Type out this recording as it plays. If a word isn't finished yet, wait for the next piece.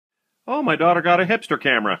Oh, my daughter got a hipster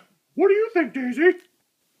camera. What do you think, Daisy?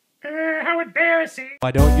 How embarrassing.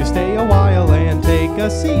 Why don't you stay a while and take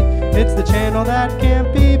a seat? It's the channel that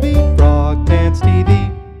can't be beat, Frog Pants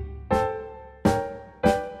TV.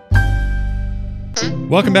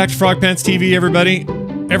 Welcome back to Frog Pants TV, everybody.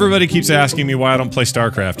 Everybody keeps asking me why I don't play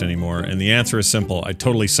Starcraft anymore, and the answer is simple. I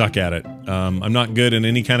totally suck at it. I'm not good in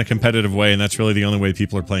any kind of competitive way, and that's really the only way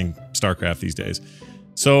people are playing Starcraft these days.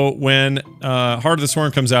 So when Heart of the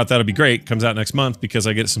Swarm comes out, that'll be great. Comes out next month because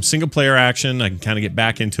I get some single-player action. I can kind of get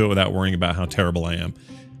back into it without worrying about how terrible I am.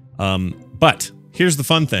 But here's the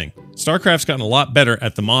fun thing. Starcraft's gotten a lot better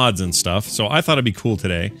at the mods and stuff, so I thought it'd be cool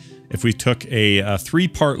today if we took a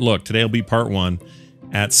three-part look. Today will be part one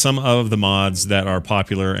at some of the mods that are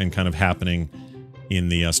popular and kind of happening in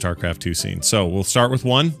the StarCraft 2 scene. So we'll start with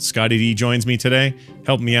one. Scotty D joins me today,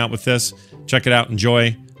 helping me out with this. Check it out,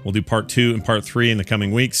 enjoy. We'll do part 2 and part 3 in the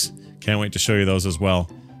coming weeks. Can't wait to show you those as well.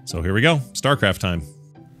 So here we go, StarCraft time.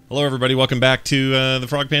 Hello everybody, welcome back to the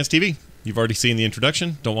Frog Pants TV. You've already seen the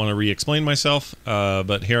introduction, don't want to re-explain myself,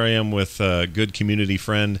 but here I am with a good community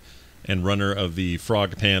friend and runner of the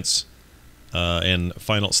Frog Pants and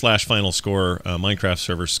final score Minecraft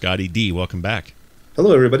server, Scotty D. Welcome back.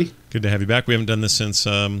 Hello, everybody. Good to have you back. We haven't done this since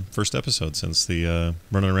first episode, since the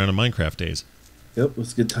running around in Minecraft days. Yep, it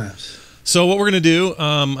was good times. So what we're going to do,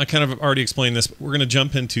 I kind of already explained this, but we're going to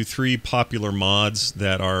jump into 3 popular mods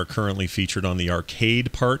that are currently featured on the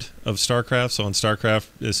arcade part of StarCraft. So on StarCraft,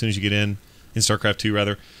 as soon as you get in StarCraft 2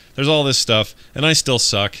 rather, there's all this stuff, and I still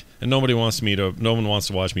suck, and no one wants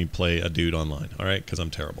to watch me play a dude online, all right, because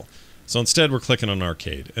I'm terrible. So instead, we're clicking on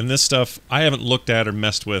arcade. And this stuff I haven't looked at or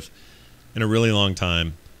messed with in a really long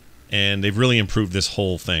time, and they've really improved this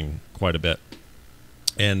whole thing quite a bit.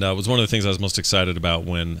 And it was one of the things I was most excited about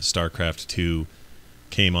when StarCraft 2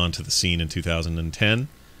 came onto the scene in 2010.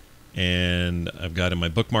 And I've got in my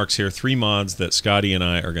bookmarks here 3 mods that Scotty and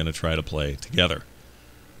I are going to try to play together.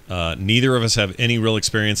 Neither of us have any real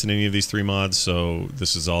experience in any of these 3 mods, so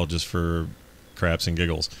this is all just for craps and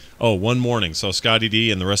giggles. Oh, one morning. So Scotty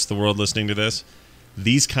D and the rest of the world listening to this,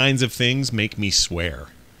 these kinds of things make me swear.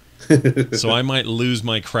 So I might lose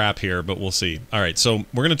my crap here, but we'll see. All right, so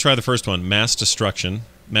we're going to try the first one, Mass Destruction.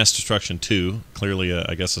 Mass Destruction 2, clearly,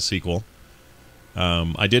 I guess, a sequel.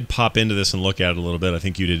 I did pop into this and look at it a little bit. I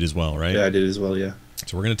think you did as well, right? Yeah, I did as well, yeah.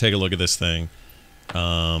 So we're going to take a look at this thing.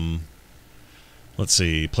 Let's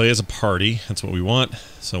see. Play as a party. That's what we want.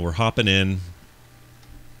 So we're hopping in.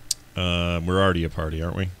 We're already a party,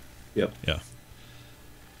 aren't we? Yep. Yeah.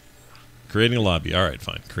 Creating a lobby. All right,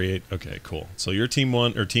 fine. Create. Okay, cool. So you're team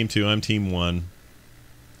 1 or team 2. I'm team 1.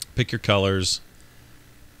 Pick your colors.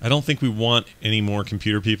 I don't think we want any more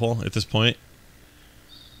computer people at this point.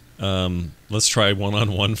 Let's try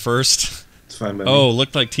one-on-one first. It's fine by Oh, me.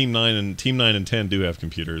 looked like team 9 and 10 do have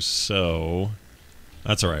computers, so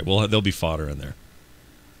that's all right. Well, there'll be fodder in there.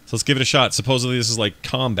 So let's give it a shot. Supposedly this is like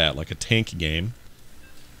combat, like a tank game.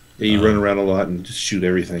 Yeah, you run around a lot and just shoot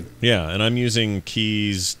everything. Yeah, and I'm using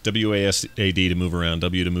keys WASD to move around,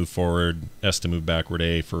 W to move forward, S to move backward,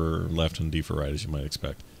 A for left, and D for right, as you might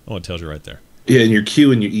expect. Oh, it tells you right there. Yeah, and your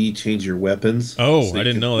Q and your E change your weapons. Oh, so I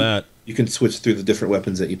didn't know that. You can switch through the different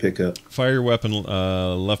weapons that you pick up. Fire your weapon,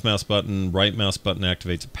 left mouse button, right mouse button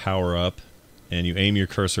activates a power up, and you aim your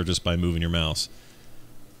cursor just by moving your mouse.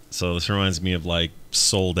 So this reminds me of like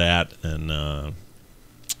Soldat and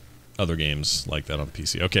other games like that on the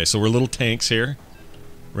PC. Okay, so we're little tanks here.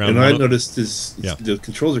 And I noticed is the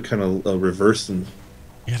controls are kind of reversed. And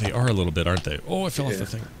yeah, they are a little bit, aren't they? Oh, I fell off the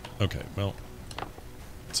thing. Okay, well.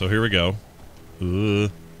 So here we go. I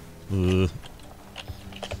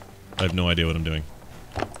have no idea what I'm doing.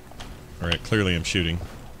 Alright, clearly I'm shooting.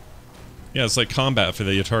 Yeah, it's like combat for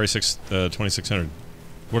the Atari 2600.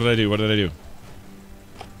 What did I do? What did I do?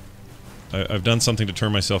 I've done something to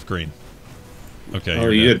turn myself green. Okay, oh,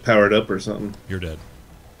 you had powered up or something. You're dead.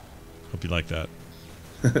 Hope you like that.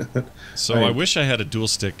 So I wish I had a dual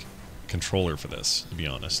stick controller for this, to be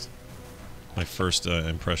honest. My first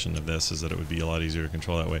impression of this is that it would be a lot easier to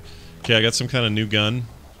control that way. Okay, I got some kind of new gun.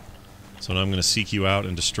 So now I'm going to seek you out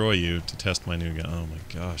and destroy you to test my new gun. Oh my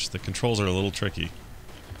gosh, the controls are a little tricky.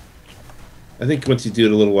 I think once you do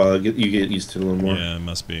it a little while, you get used to it a little more. Yeah, it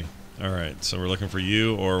must be. Alright, so we're looking for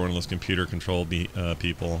you or one of those computer-controlled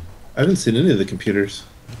people. I haven't seen any of the computers.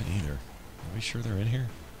 I haven't either. Are we sure they're in here?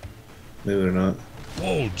 Maybe they're not.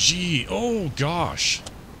 Oh, gee. Oh, gosh.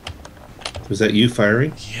 Was that you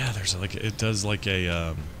firing? Yeah, there's like it does like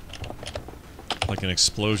a like an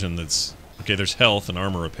explosion that's okay. There's health and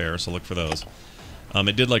armor repair, so look for those.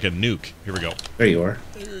 It did like a nuke. Here we go. There you are.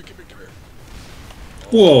 Come here.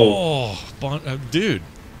 Whoa, Oh, dude,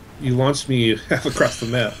 You launched me half across the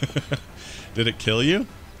map. Did it kill you?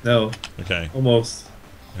 No. Okay. Almost.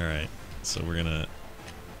 All right. So we're gonna.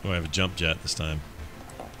 Oh, I have a jump jet this time.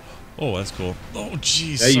 Oh, that's cool. Oh,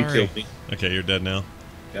 jeez. Yeah, you sorry. killed me. Okay, you're dead now.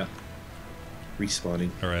 Yeah.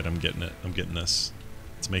 Respawning. All right, I'm getting it. I'm getting this.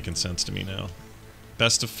 It's making sense to me now.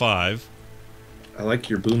 Best of 5. I like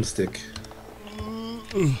your boomstick.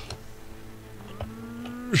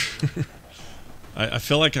 I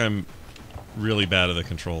feel like I'm really bad at the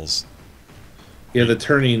controls. Yeah, the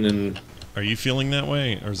turning and... Are you feeling that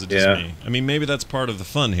way, or is it just me? I mean, maybe that's part of the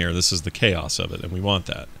fun here. This is the chaos of it, and we want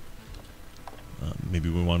that. Maybe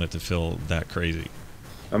we want it to feel that crazy.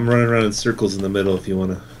 I'm running around in circles in the middle if you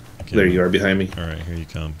want to... Okay. There you are, behind me. All right, here you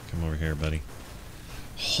come. Come over here, buddy.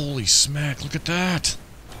 Holy smack, look at that!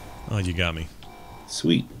 Oh, you got me.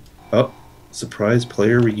 Sweet. Oh, surprise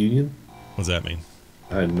player reunion? What does that mean?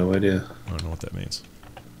 I had no idea. I don't know what that means.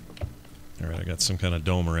 All right, I got some kind of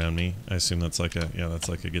dome around me. I assume that's like a that's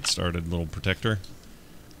like a get started little protector,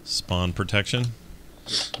 spawn protection.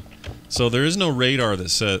 So there is no radar that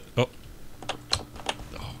said. Oh,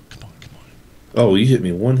 come on. Oh, you hit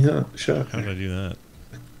me one shot. How did I do that?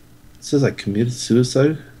 It says I committed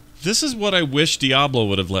suicide. This is what I wish Diablo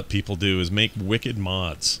would have let people do: is make wicked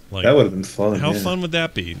mods. Like that would have been fun. How fun would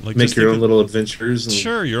that be? Like make your own little adventures. And...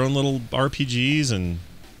 Sure, your own little RPGs and.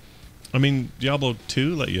 I mean, Diablo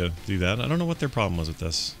 2 let you do that. I don't know what their problem was with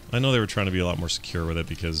this. I know they were trying to be a lot more secure with it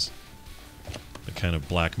because the kind of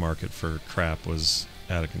black market for crap was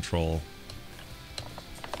out of control.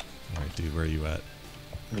 Alright, dude, where are you at?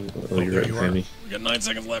 Oh, you're right behind me. We got 9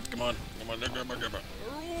 seconds left. Come on.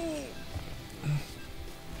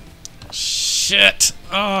 Shit!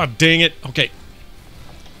 Oh, dang it. Okay.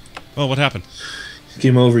 Oh, what happened?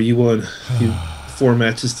 Game over. You won. 4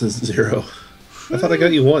 matches to 0. I thought I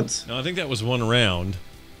got you once. No, I think that was 1 round.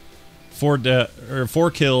 4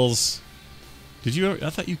 kills. Did you? I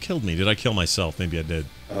thought you killed me. Did I kill myself? Maybe I did.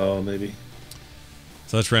 Oh, maybe.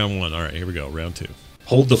 So that's round 1. All right, here we go. Round 2.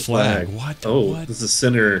 Hold the flag. What? Oh, what? this is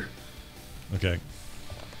center. Okay.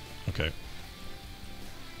 Okay.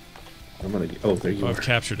 I'm gonna. Oh, there you are. I've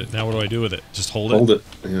captured it. Now what do I do with it? Just hold it. Hold it.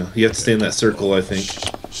 Yeah, you have to stay in that circle. I think.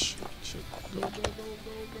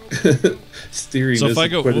 Go. Steering. So if I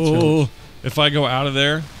go. If I go out of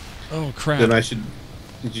there, oh crap! Then I should.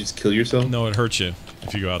 Did you just kill yourself? No, it hurts you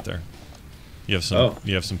if you go out there. You have some. Oh.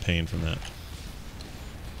 You have some pain from that.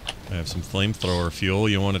 I have some flamethrower fuel.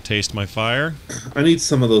 You want to taste my fire? I need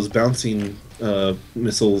some of those bouncing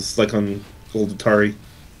missiles, like on old Atari.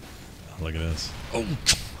 Oh, look at this. Oh.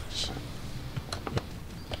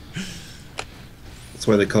 That's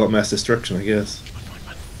why they call it mass destruction, I guess.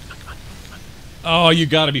 Come on. Oh, you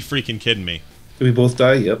got to be freaking kidding me! Did we both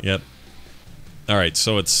die? Yep. Yep. All right,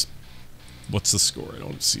 so it's... What's the score? I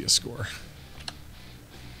don't see a score.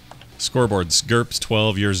 Scoreboard. GURPS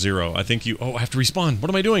 12, you're 0. I think you... Oh, I have to respawn. What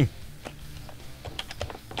am I doing?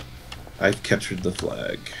 I've captured the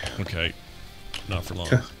flag. Okay. Not for long.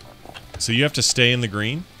 So you have to stay in the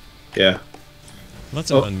green? Yeah. Well,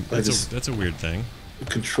 that's a weird thing.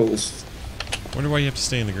 Controls. I wonder why you have to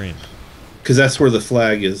stay in the green. Because that's where the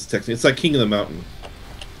flag is, technically. It's like King of the Mountain.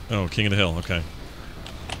 Oh, King of the Hill. Okay.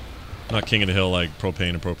 Not King of the Hill like propane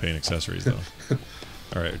and propane accessories, though.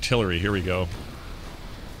 All right, artillery, here we go.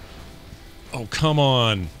 Oh, come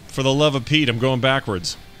on. For the love of Pete, I'm going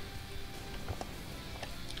backwards.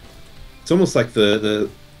 It's almost like the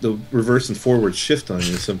reverse and forward shift on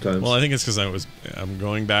you sometimes. Well, I think it's because I'm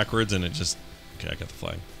going backwards and it just... Okay, I got the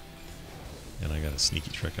flag. And I got a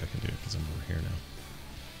sneaky trick I can do because I'm over here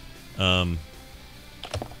now.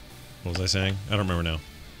 What was I saying? I don't remember now.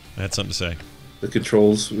 I had something to say. The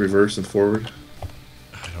controls reverse and forward.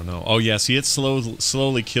 I don't know. Oh yeah, see, it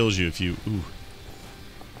slowly kills you if you. Ooh.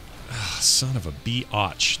 Ah, son of a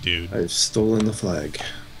biatch, dude. I've stolen the flag.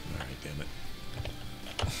 All right, damn it.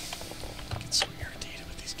 I get so irritated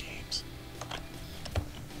with these games.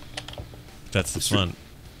 That's the fun.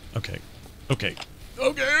 Okay.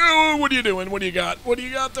 Oh, what are you doing? What do you got? What do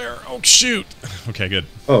you got there? Oh shoot. Okay, good.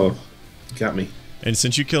 Oh, got me. And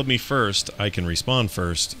since you killed me first, I can respawn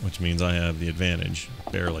first, which means I have the advantage.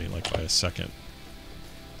 Barely, like by a second.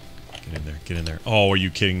 Get in there, get in there. Oh, are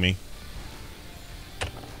you kidding me?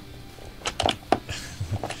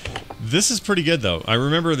 This is pretty good, though. I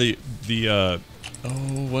remember oh,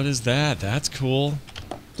 what is that? That's cool.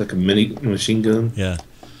 It's like a mini machine gun. Yeah.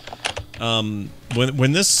 When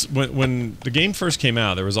the game first came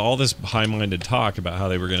out, there was all this high-minded talk about how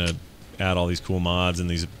they were going to add all these cool mods and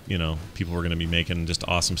these, you know, people were going to be making just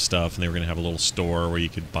awesome stuff and they were going to have a little store where you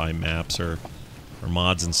could buy maps or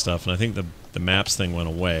mods and stuff. And I think the maps thing went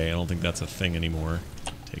away. I don't think that's a thing anymore.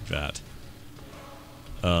 Take that.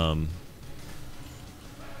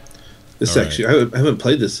 This All actually, I haven't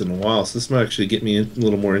played this in a while, so this might actually get me a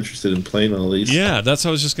little more interested in playing all these. Yeah, that's what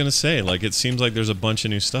I was just gonna say. Like, it seems like there's a bunch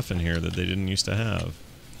of new stuff in here that they didn't used to have.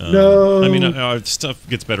 No, I mean, stuff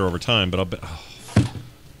gets better over time, but I'll bet.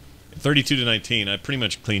 32 to 19. I pretty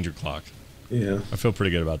much cleaned your clock. Yeah, I feel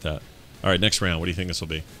pretty good about that. All right, next round. What do you think this will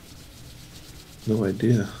be? no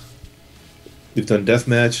idea. We've done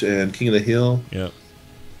Deathmatch and King of the Hill. Yep.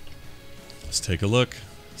 Let's take a look.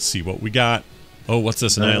 See what we got. Oh, what's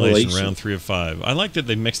this? Annihilation. Round 3 of 5. I like that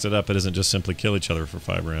they mixed it up. It isn't just simply kill each other for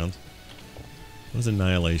 5 rounds. What is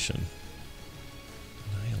Annihilation?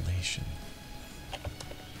 Annihilation.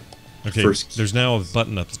 Okay, there's now a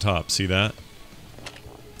button up the top. See that?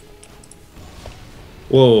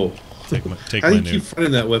 Whoa. Take How do my you keep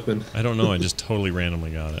finding that weapon? I don't know. I just totally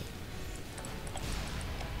randomly got it.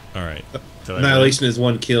 All right. Annihilation is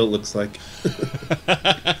 1 kill, it looks like.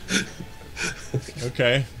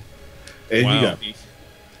 Okay. And Wow. you got me.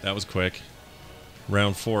 That was quick.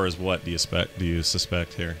 Round 4 is what do you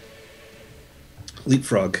suspect here?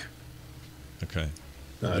 Leapfrog. Okay.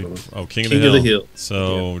 I don't know. Oh, King of King the of Hill. the Hill.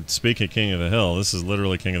 So, speaking of King of the Hill, this is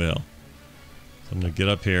literally King of the Hill. So I'm going to get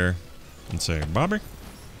up here and say, Bobby?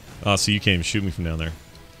 Oh, so you can't even shoot me from down there.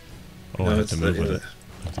 Oh, No, I have it's to move not with in it.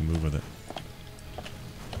 I have to move with it.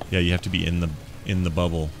 Yeah, you have to be in the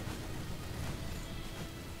bubble.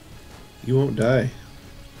 You won't die.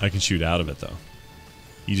 I can shoot out of it, though.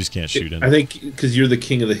 You just can't shoot in I it. think because you're the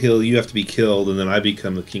King of the Hill, you have to be killed, and then I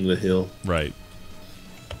become the King of the Hill. Right.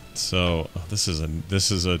 So this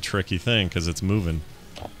is a tricky thing because it's moving.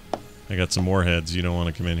 I got some more heads. You don't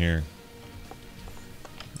want to come in here.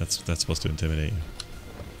 That's supposed to intimidate you.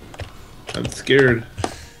 I'm scared.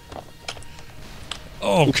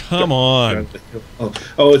 Oh, come on.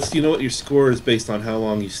 Oh, it's, you know what, your score is based on how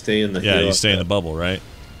long you stay in the hill. Yeah, you stay in the bubble, right?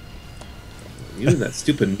 You and that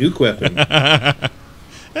stupid nuke weapon.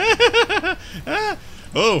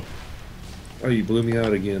 Oh, Oh, you blew me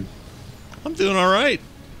out again. I'm doing all right.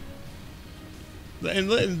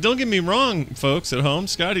 And don't get me wrong, folks at home.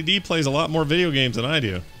 Scotty D plays a lot more video games than I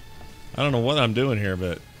do. I don't know what I'm doing here,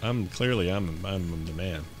 but I'm the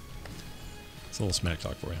man. It's a little smack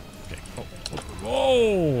talk for you. Okay.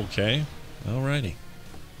 Oh, okay. Alrighty.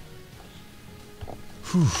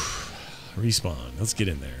 Whew. Respawn. Let's get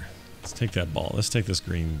in there. Let's take that ball. Let's take this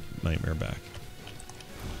green nightmare back.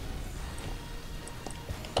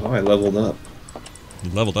 Oh, I leveled up.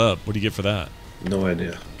 You leveled up. What do you get for that? No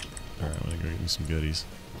idea. Alright, I'm gonna go get me some goodies.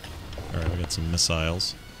 Alright, we got some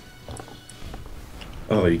missiles.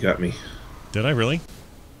 Oh, you got me. Did I really?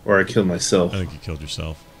 Or I killed myself. I think you killed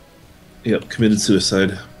yourself. Yep, committed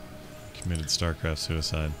suicide. Committed Starcraft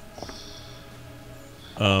suicide.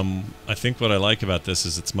 I think what I like about this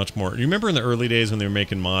is it's much more. You remember in the early days when they were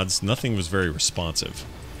making mods, nothing was very responsive.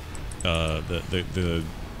 The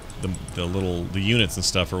units and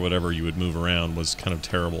stuff or whatever you would move around was kind of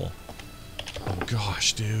terrible. Oh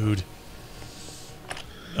gosh, dude.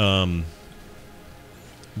 That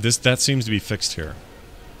seems to be fixed here.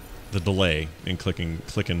 The delay in clicking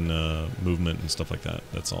movement and stuff like that.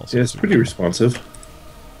 That's all. Yeah, it's pretty responsive.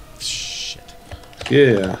 Shit.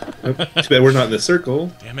 Yeah. Too bad we're not in the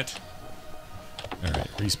circle. Damn it. Alright,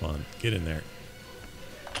 respawn. Get in there.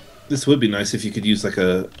 This would be nice if you could use like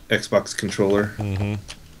a Xbox controller. Mm-hmm.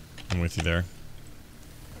 I'm with you there.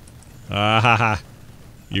 Ah ha ha.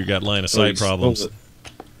 You got line of sight problems.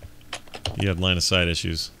 You had line of sight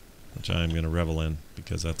issues, which I'm going to revel in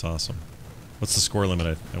because that's awesome. What's the score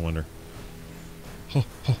limit, I wonder? Ho,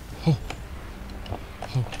 ho, ho.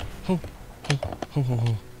 Ho, ho, ho, ho, ho,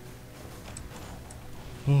 ho.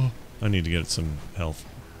 Oh, I need to get some health.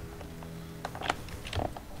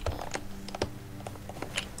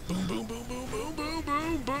 Boom, boom, boom, boom, boom, boom,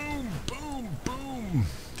 boom, boom, boom, boom.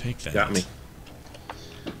 Take that. Got me.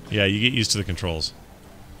 Yeah, you get used to the controls.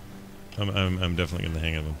 I'm definitely getting the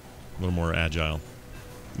hang of them. A little more agile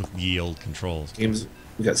with yield controls. Games.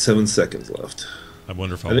 We got 7 seconds left. I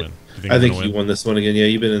wonder if I'll win. I think you won this one again. Yeah,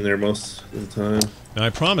 you've been in there most of the time. Now,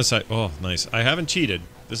 I promise oh, nice. I haven't cheated.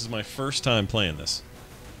 This is my first time playing this.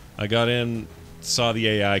 I got in, saw the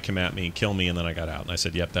AI come at me, kill me, and then I got out. And I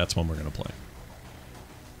said, yep, that's when we're going to play.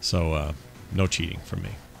 So, no cheating from me.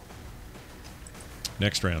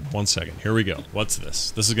 Next round. 1 second. Here we go. What's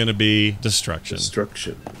this? This is going to be Destruction.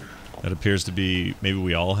 Destruction. That appears to be... Maybe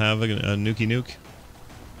we all have a nukey nuke?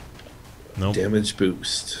 Nope. Damage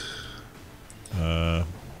boost. Let's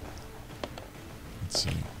see.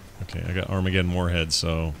 Okay, I got Armageddon Warhead,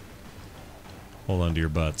 so... Hold on to your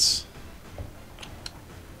butts.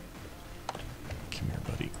 Come here,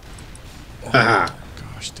 buddy. Oh, Haha.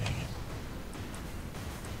 gosh, dang it.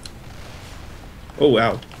 Oh,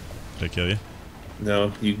 wow. Did I kill you?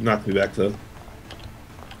 No, you knocked me back, though.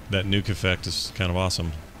 That nuke effect is kind of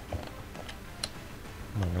awesome.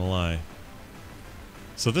 I'm not gonna lie.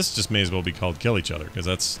 So this just may as well be called Kill Each Other, because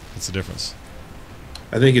that's the difference.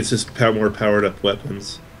 I think it's just more powered up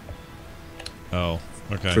weapons Oh,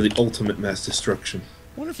 okay. for the ultimate mass destruction.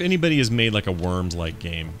 I wonder if anybody has made like a Worms-like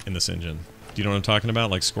game in this engine. Do you know what I'm talking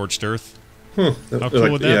about? Like Scorched Earth? Huh. How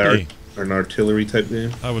cool would that be? Or an artillery type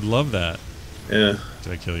game. I would love that. Yeah.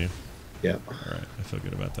 Did I kill you? Yeah. Alright, I feel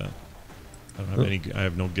good about that. I don't have I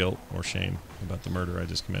have no guilt or shame about the murder I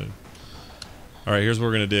just committed. Alright, here's what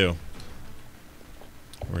we're gonna do.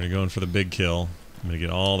 We're gonna go in for the big kill. I'm gonna get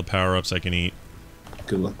all the power-ups I can eat.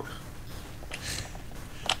 Good luck.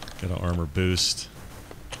 Got an armor boost.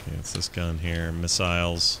 Okay, it's this gun here.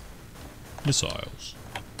 Missiles. Missiles.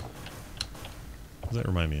 What does that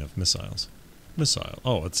remind me of? Missiles. Missile.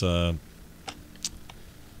 Oh, it's a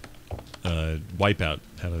Wipeout.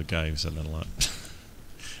 Had a guy who said that a lot.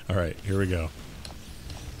 Alright, here we go.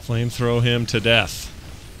 Flame throw him to death.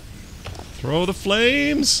 Throw the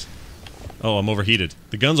flames! Oh, I'm overheated.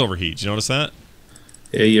 The gun's overheat. Did you notice that?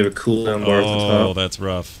 Yeah, you have a cooldown bar at the top. Oh, that's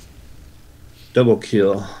rough. Double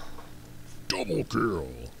kill. Double kill.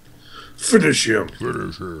 Finish him.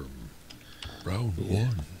 Finish him. Round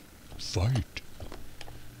one. Fight.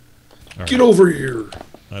 All Get right. over here.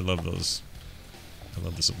 I love those. I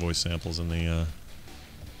love the voice samples in the,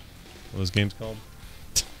 what are those games called?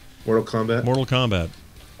 Mortal Kombat. Mortal Kombat.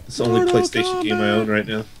 It's the only PlayStation game I own right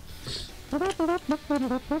now.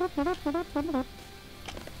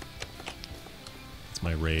 It's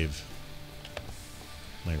my rave.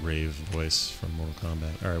 My rave voice from Mortal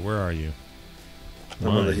Kombat. Alright, where are you? I'm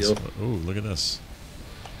on the hill. Ooh, look at this.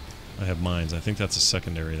 I have mines. I think that's a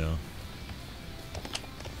secondary, though.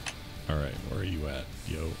 Alright, where are you at?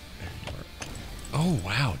 Yo, there you are. Oh,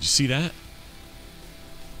 wow. Did you see that?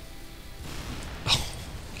 Oh.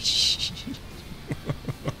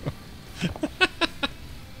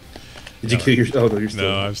 Did you kill your... Oh, no, you're still...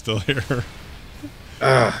 No, I'm still here.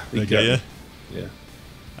 Ah, Did I we get got you? me. Yeah.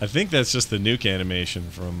 I think that's just the nuke animation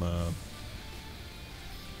from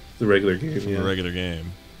The regular game, the regular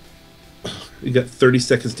game. You got 30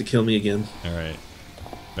 seconds to kill me again. Alright.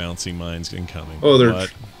 Bouncy mines incoming. Oh, they're...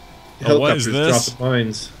 What? Helicopters what is this? dropping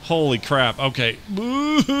mines. Holy crap. Okay.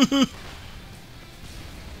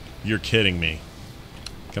 You're kidding me.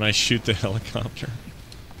 Can I shoot the helicopter?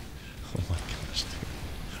 Oh my gosh,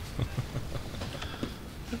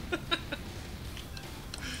 dude.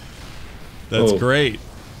 That's Oh, great.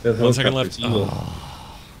 That 1 second helicopter's left. evil.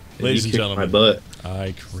 Ladies and you kicked gentlemen, my butt.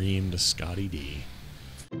 I creamed Scotty D.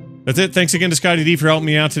 That's it. Thanks again to Scotty D for helping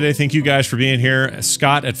me out today. Thank you guys for being here.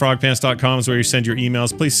 Scott at frogpants.com is where you send your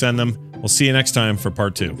emails. Please send them. We'll see you next time for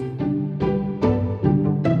part 2.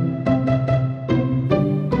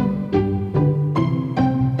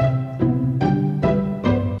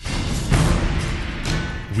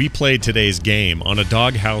 We played today's game on a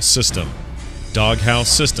doghouse system.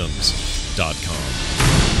 DoghouseSystems.com.